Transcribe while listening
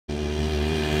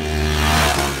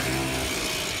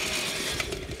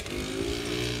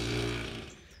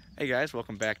Hey guys,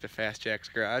 welcome back to Fast Jack's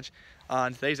Garage.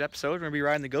 On today's episode, we're gonna be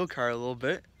riding the go-kart a little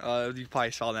bit. You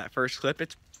probably saw in that first clip.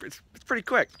 It's pretty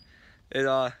quick.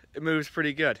 It moves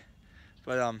pretty good,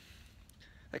 but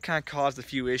that kind of caused a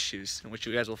few issues, which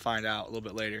you guys will find out a little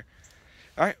bit later.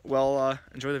 All right, well,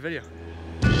 enjoy the video.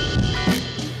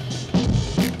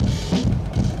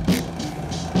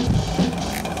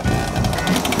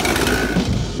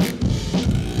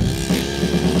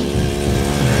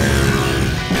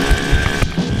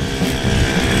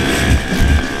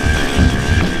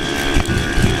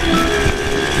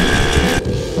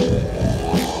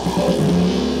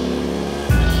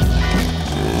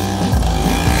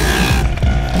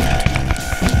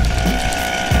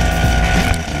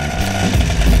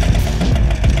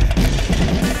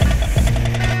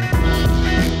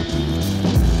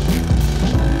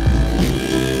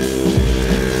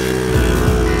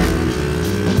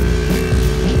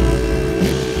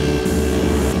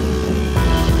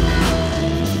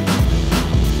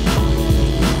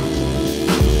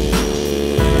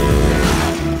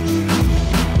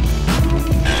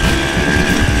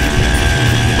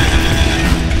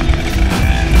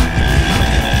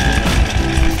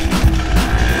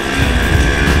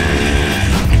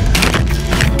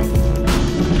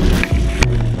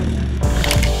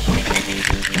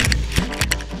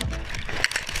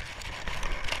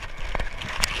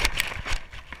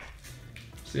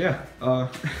 So yeah,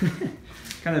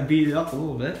 kind of beat it up a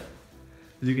little bit.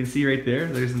 As you can see right there,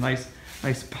 there's a nice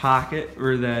pocket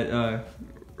where that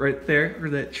right there where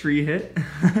that tree hit.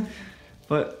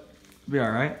 But it'll be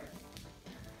all right.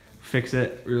 Fix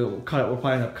it. We'll cut it. We'll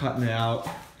probably end up cutting it out.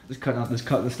 Just cutting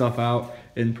the stuff out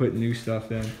and putting new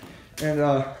stuff in. And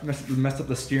messed up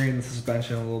the steering and the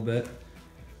suspension a little bit.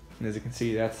 And as you can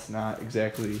see, that's not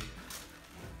exactly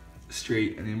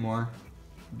straight anymore.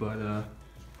 But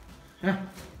yeah.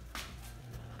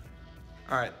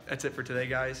 All right, that's it for today,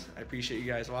 guys. I appreciate you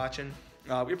guys watching.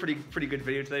 We had a pretty good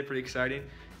video today, pretty exciting.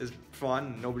 It was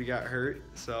fun, nobody got hurt.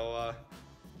 So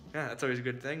yeah, that's always a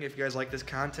good thing. If you guys like this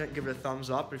content, give it a thumbs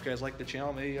up. If you guys like the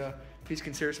channel, maybe please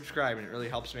consider subscribing. It really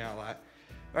helps me out a lot.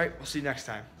 All right, we'll see you next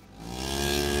time.